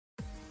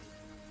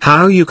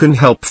How you can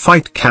help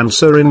fight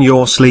cancer in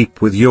your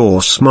sleep with your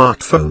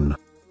smartphone.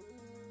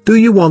 Do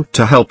you want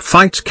to help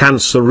fight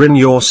cancer in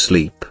your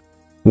sleep?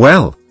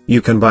 Well,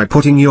 you can by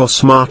putting your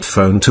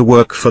smartphone to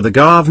work for the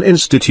Garvan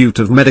Institute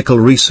of Medical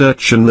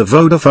Research and the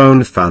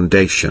Vodafone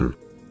Foundation.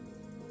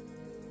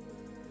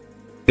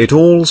 It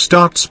all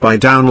starts by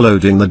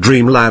downloading the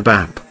DreamLab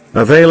app,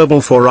 available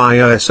for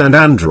iOS and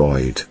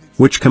Android,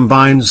 which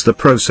combines the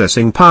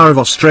processing power of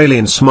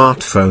Australian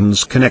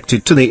smartphones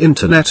connected to the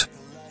internet.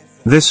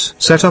 This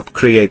setup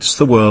creates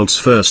the world's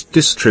first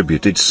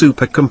distributed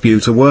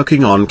supercomputer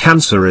working on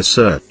cancer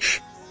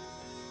research.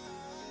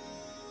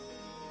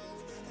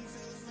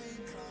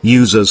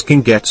 Users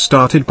can get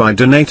started by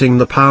donating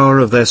the power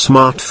of their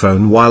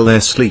smartphone while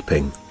they're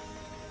sleeping.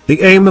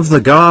 The aim of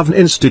the Garvan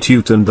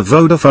Institute and the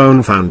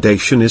Vodafone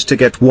Foundation is to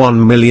get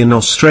 1 million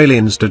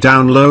Australians to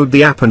download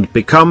the app and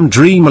become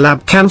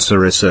DreamLab cancer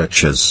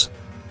researchers.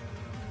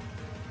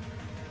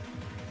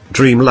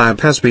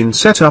 DreamLab has been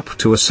set up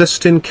to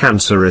assist in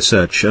cancer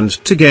research and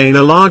to gain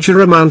a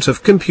larger amount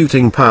of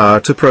computing power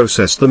to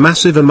process the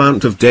massive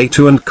amount of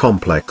data and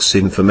complex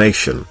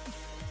information.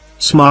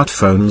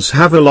 Smartphones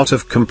have a lot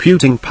of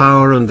computing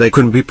power and they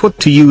can be put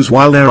to use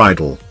while they're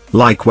idle,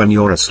 like when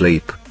you're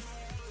asleep.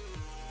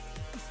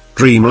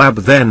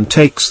 DreamLab then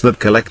takes that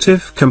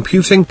collective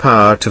computing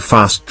power to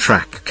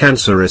fast-track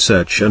cancer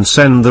research and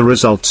send the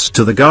results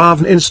to the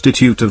Garvan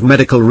Institute of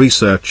Medical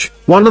Research,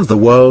 one of the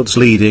world's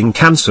leading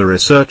cancer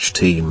research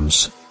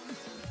teams.